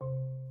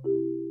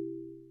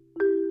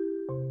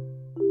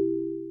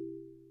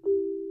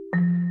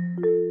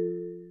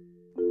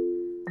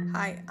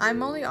Hi, I'm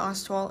Amalia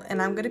Ostwalt,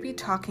 and I'm going to be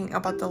talking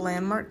about the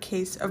landmark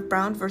case of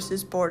Brown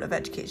versus Board of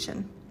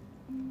Education.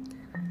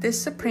 This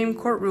Supreme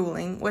Court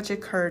ruling, which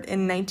occurred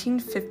in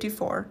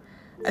 1954,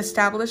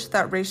 established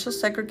that racial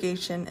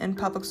segregation in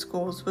public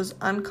schools was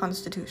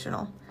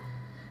unconstitutional.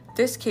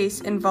 This case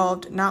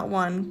involved not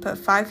one, but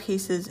 5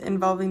 cases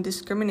involving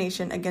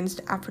discrimination against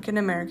African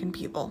American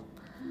people.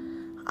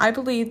 I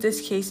believe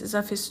this case is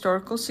of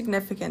historical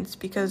significance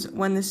because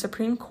when the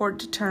Supreme Court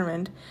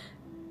determined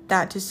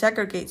that to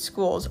segregate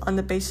schools on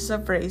the basis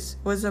of race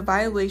was a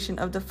violation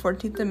of the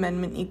 14th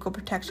Amendment Equal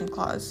Protection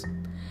Clause.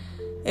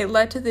 It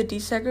led to the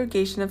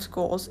desegregation of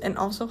schools and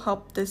also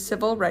helped the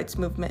civil rights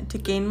movement to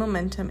gain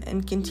momentum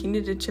and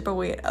continue to chip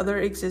away at other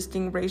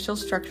existing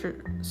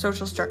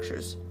social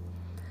structures.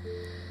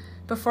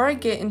 Before I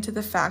get into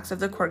the facts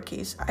of the court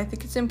case, I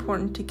think it's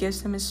important to give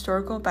some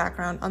historical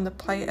background on the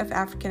plight of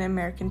African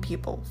American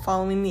people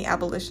following the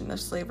abolition of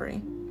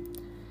slavery.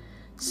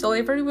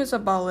 Slavery was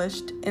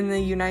abolished in the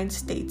United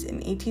States in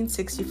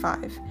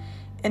 1865,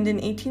 and in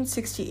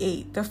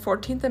 1868, the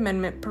 14th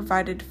Amendment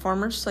provided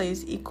former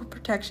slaves equal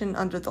protection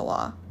under the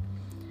law.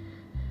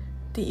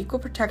 The Equal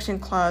Protection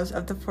Clause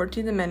of the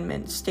 14th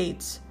Amendment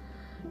states,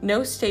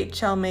 "No state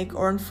shall make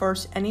or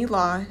enforce any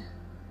law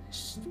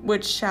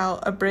which shall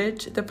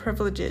abridge the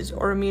privileges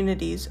or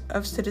immunities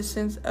of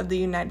citizens of the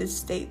United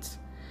States,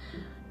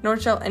 nor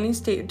shall any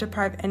state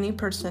deprive any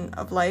person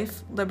of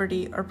life,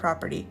 liberty, or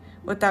property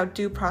without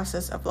due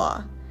process of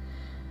law,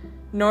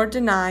 nor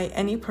deny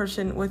any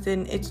person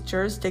within its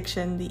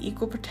jurisdiction the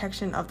equal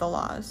protection of the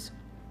laws."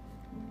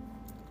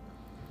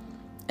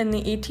 In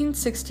the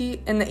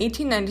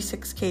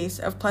 1896 case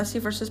of Plessy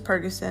v.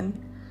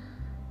 Ferguson,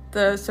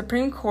 the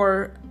Supreme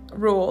Court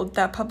ruled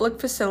that public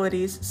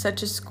facilities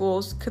such as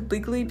schools could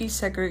legally be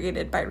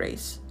segregated by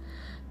race.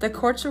 The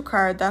courts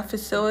required that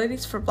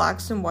facilities for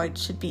blacks and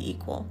whites should be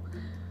equal.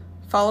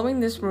 Following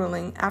this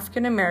ruling,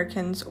 African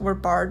Americans were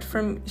barred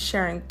from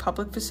sharing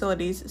public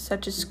facilities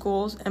such as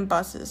schools and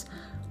buses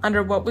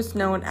under what was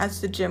known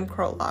as the Jim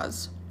Crow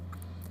laws.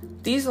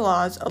 These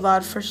laws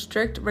allowed for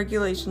strict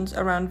regulations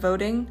around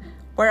voting,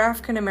 where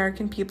African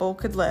American people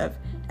could live,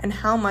 and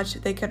how much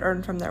they could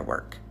earn from their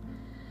work.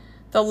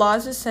 The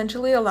laws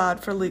essentially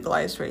allowed for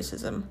legalized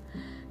racism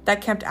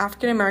that kept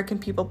African American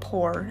people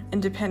poor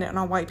and dependent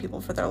on white people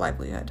for their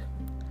livelihood.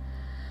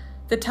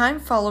 The time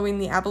following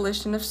the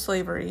abolition of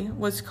slavery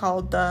was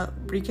called the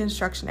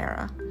Reconstruction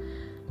Era.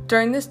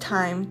 During this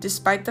time,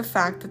 despite the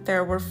fact that they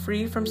were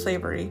free from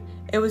slavery,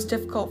 it was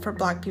difficult for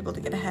black people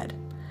to get ahead.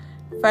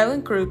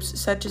 Violent groups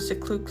such as the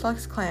Ku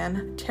Klux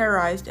Klan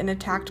terrorized and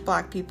attacked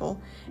black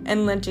people,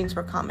 and lynchings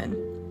were common.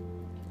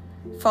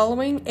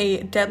 Following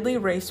a deadly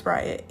race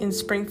riot in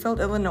Springfield,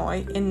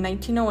 Illinois in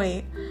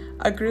 1908,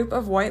 a group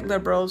of white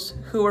liberals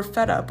who were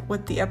fed up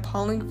with the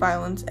appalling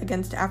violence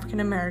against African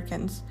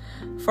Americans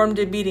formed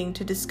a meeting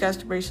to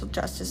discuss racial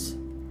justice.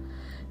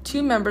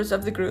 2 members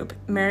of the group,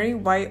 Mary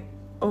White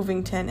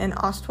Ovington and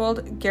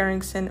Ostwalt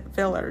Garrison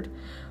Villard,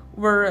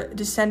 were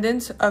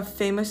descendants of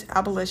famous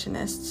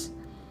abolitionists.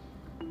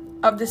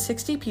 Of the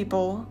 60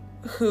 people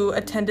who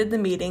attended the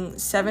meeting,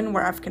 7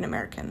 were African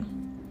American.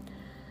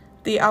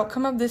 The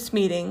outcome of this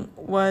meeting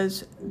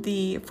was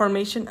the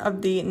formation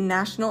of the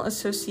National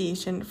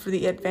Association for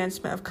the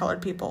Advancement of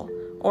Colored People,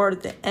 or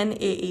the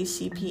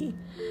NAACP,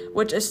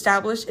 which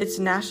established its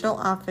national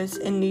office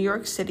in New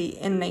York City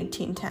in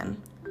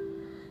 1910.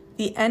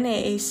 The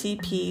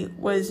NAACP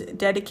was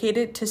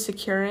dedicated to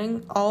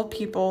securing all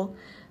people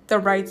the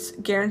rights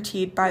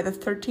guaranteed by the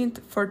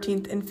 13th,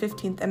 14th, and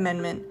 15th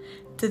Amendment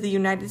to the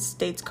United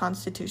States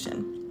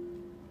Constitution.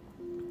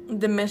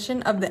 The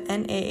mission of the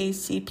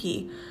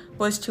NAACP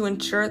was to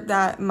ensure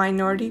that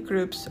minority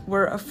groups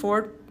were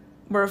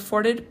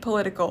afforded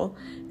political,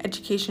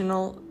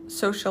 educational,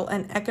 social,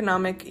 and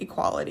economic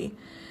equality,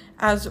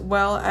 as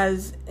well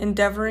as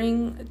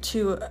endeavoring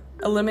to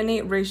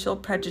eliminate racial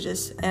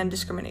prejudice and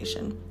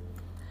discrimination.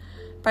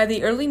 By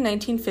the early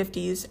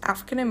 1950s,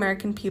 African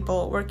American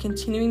people were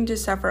continuing to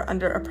suffer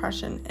under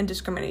oppression and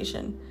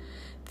discrimination.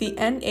 The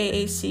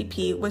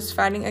NAACP was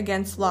fighting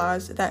against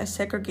laws that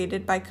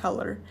segregated by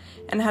color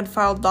and had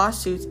filed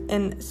lawsuits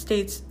in the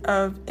states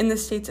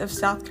of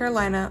South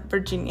Carolina,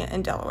 Virginia,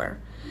 and Delaware.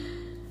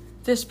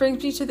 This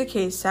brings me to the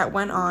case that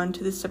went on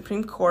to the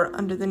Supreme Court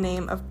under the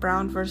name of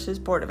Brown versus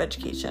Board of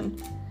Education.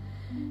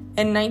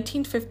 In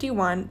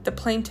 1951, the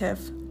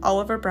plaintiff,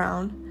 Oliver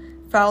Brown,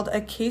 filed a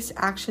case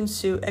action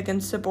suit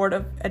against the Board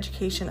of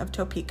Education of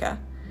Topeka,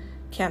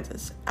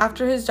 Kansas,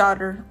 after his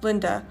daughter,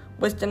 Linda,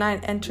 was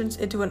denied entrance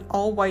into an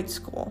all-white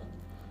school.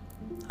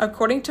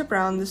 According to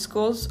Brown, the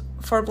schools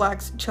for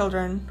black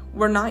children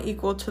were not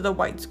equal to the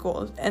white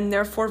schools and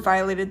therefore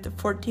violated the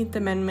 14th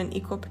Amendment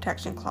Equal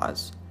Protection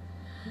Clause.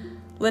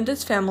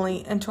 Linda's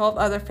family and 12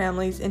 other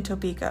families in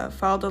Topeka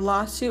filed a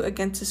lawsuit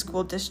against the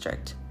school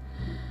district.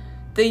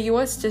 The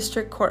U.S.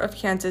 District Court of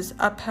Kansas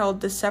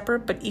upheld the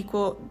separate but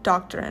equal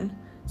doctrine,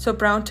 so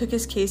Brown took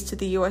his case to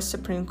the U.S.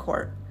 Supreme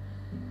Court.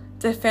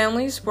 The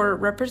families were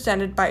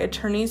represented by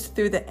attorneys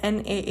through the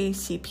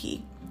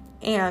NAACP,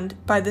 and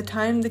by the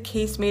time the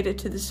case made it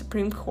to the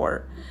Supreme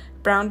Court,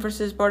 Brown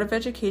v. Board of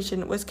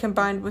Education, was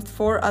combined with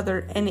 4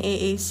 other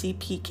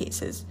NAACP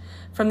cases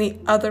from the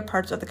other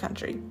parts of the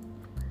country.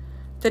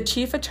 The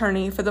chief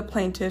attorney for the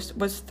plaintiffs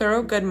was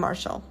Thurgood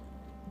Marshall.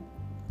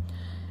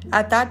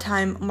 At that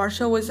time,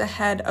 Marshall was the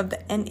head of the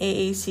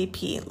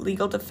NAACP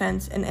Legal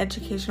Defense and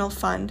Educational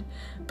Fund,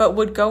 but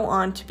would go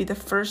on to be the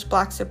first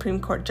Black Supreme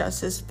Court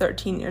justice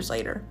 13 years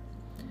later.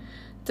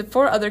 The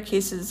 4 other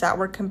cases that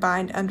were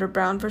combined under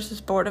Brown v.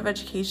 Board of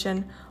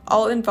Education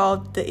all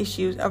involved the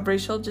issues of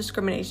racial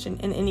discrimination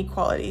and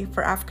inequality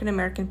for African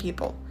American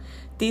people.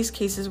 These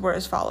cases were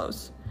as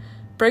follows.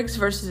 Briggs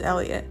v.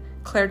 Elliott,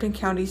 Clarendon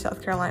County,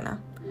 South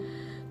Carolina.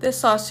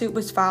 This lawsuit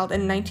was filed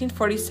in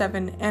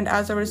 1947 and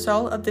as a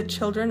result of the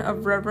children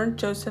of Reverend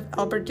Joseph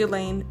Albert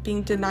Delane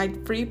being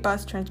denied free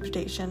bus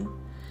transportation.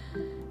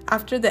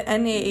 After the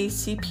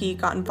NAACP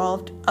got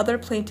involved, other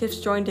plaintiffs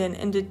joined in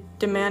and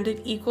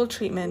demanded equal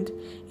treatment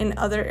in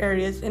other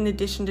areas in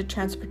addition to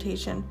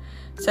transportation,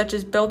 such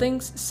as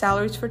buildings,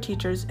 salaries for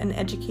teachers, and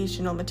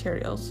educational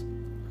materials.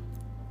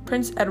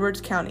 Prince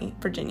Edward County,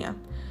 Virginia.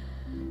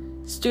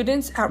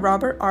 Students at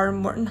Robert R.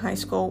 Morton High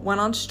School went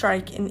on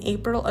strike in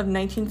April of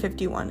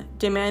 1951,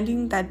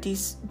 demanding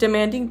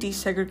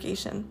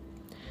desegregation.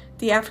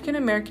 The African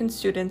American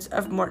students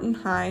of Morton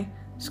High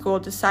School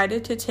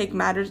decided to take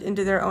matters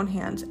into their own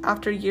hands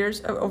after years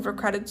of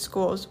overcrowded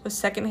schools with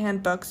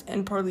secondhand books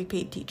and poorly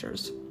paid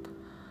teachers.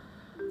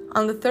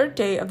 On the 3rd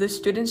day of the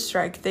student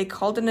strike, they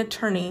called an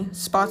attorney,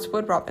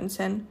 Spotswood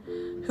Robinson,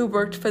 who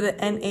worked for the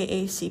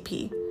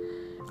NAACP.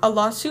 A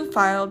lawsuit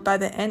filed by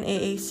the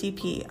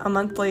NAACP a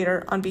month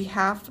later on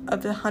behalf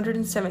of the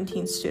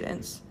 117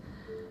 students.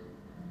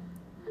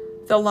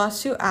 The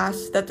lawsuit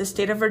asked that the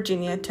state of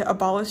Virginia to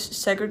abolish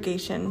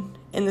segregation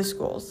in the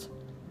schools.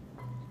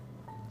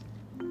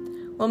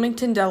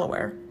 Wilmington,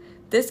 Delaware.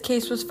 This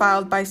case was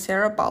filed by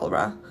Sarah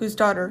Ballera, whose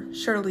daughter,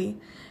 Shirley,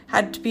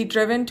 had to be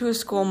driven to a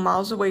school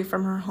miles away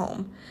from her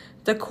home.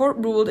 The court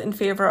ruled in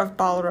favor of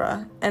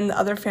Ballera and the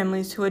other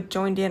families who had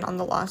joined in on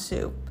the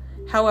lawsuit.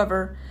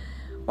 However,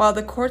 while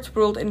the courts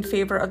ruled in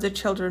favor of the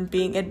children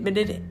being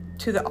admitted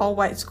to the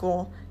all-white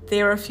school,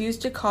 they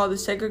refused to call the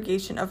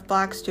segregation of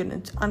Black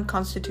students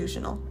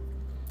unconstitutional.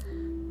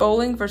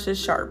 Bowling v.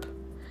 Sharp,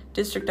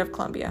 District of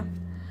Columbia.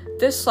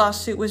 This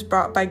lawsuit was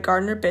brought by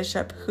Gardner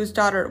Bishop, whose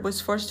daughter was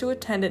forced to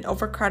attend an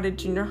overcrowded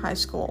junior high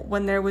school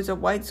when there was a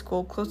white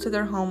school close to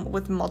their home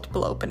with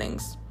multiple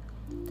openings.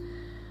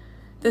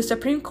 The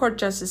Supreme Court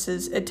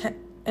justices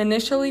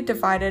initially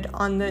divided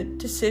on the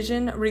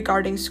decision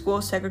regarding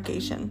school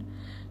segregation.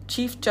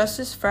 Chief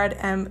Justice Fred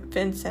M.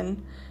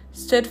 Vinson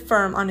stood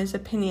firm on his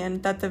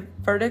opinion that the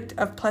verdict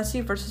of Plessy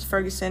v.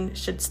 Ferguson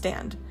should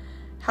stand.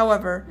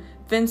 However,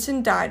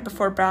 Vinson died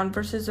before Brown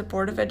v. the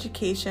Board of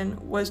Education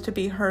was to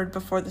be heard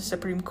before the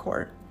Supreme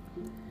Court.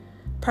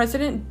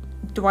 President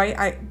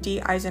Dwight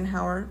D.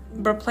 Eisenhower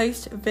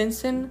replaced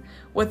Vinson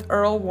with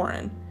Earl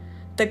Warren,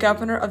 the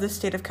governor of the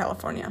state of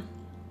California.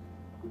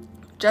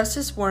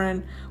 Justice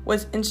Warren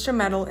was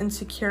instrumental in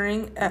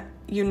securing a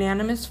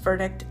unanimous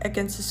verdict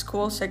against the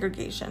school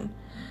segregation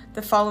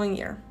the following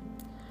year.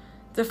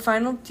 The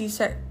final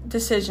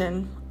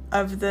decision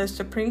of the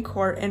Supreme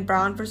Court in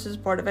Brown v.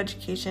 Board of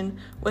Education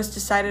was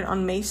decided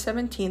on May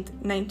 17,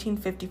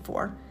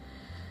 1954,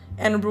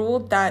 and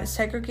ruled that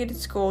segregated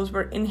schools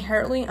were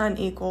inherently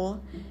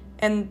unequal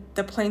and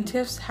the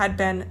plaintiffs had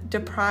been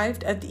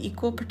deprived of the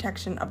equal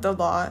protection of the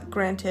law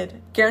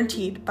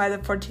guaranteed by the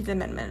 14th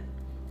Amendment.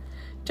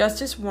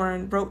 Justice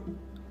Warren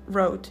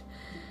wrote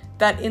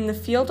that in the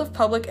field of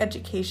public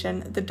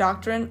education, the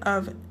doctrine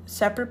of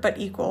separate but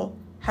equal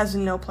has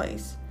no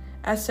place,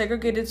 as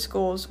segregated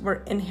schools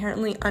were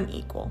inherently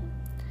unequal.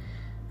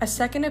 A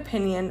second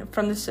opinion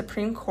from the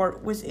Supreme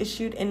Court was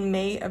issued in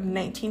May of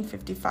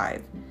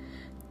 1955.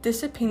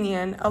 This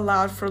opinion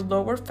allowed for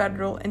lower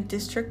federal and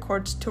district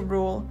courts to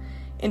rule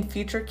in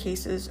future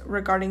cases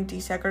regarding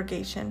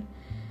desegregation.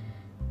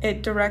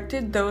 It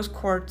directed those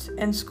courts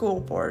and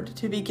school board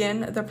to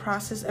begin the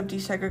process of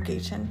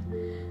desegregation.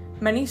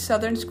 Many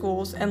Southern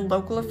schools and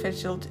local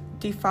officials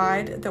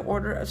defied the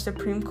order of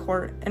Supreme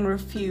Court and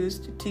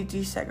refused to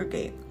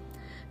desegregate.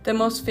 The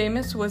most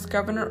famous was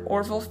Governor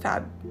Orville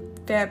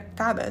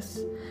Faubus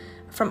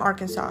from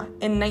Arkansas.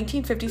 In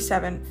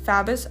 1957,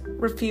 Faubus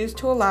refused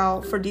to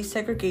allow for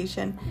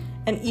desegregation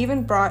and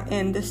even brought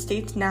in the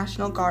state's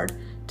National Guard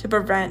to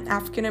prevent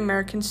African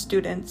American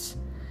students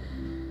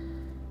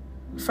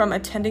from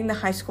attending the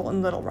high school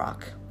in Little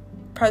Rock.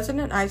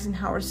 President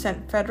Eisenhower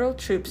sent federal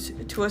troops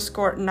to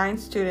escort 9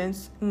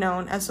 students,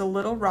 known as the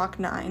Little Rock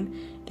Nine,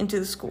 into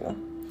the school.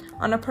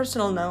 On a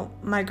personal note,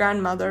 my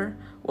grandmother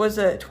was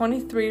a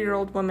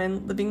 23-year-old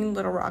woman living in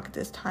Little Rock at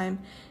this time,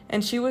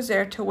 and she was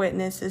there to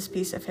witness this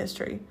piece of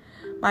history.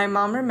 My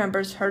mom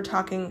remembers her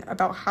talking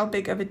about how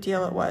big of a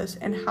deal it was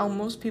and how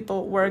most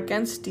people were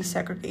against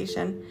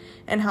desegregation,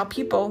 and how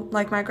people,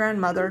 like my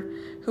grandmother,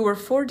 who were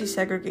for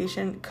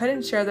desegregation,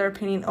 couldn't share their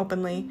opinion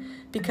openly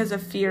because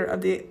of fear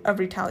of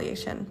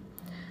retaliation.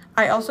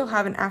 I also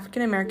have an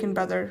African American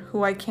brother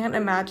who I can't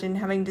imagine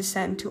having to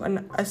send to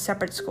a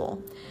separate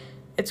school.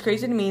 It's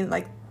crazy to me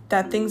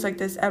that things like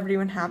this ever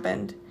even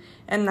happened.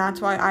 And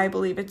that's why I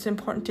believe it's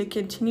important to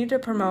continue to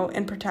promote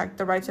and protect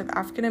the rights of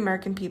African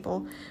American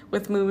people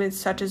with movements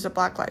such as the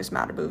Black Lives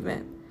Matter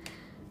movement.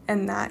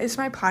 And that is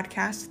my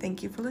podcast.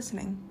 Thank you for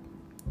listening.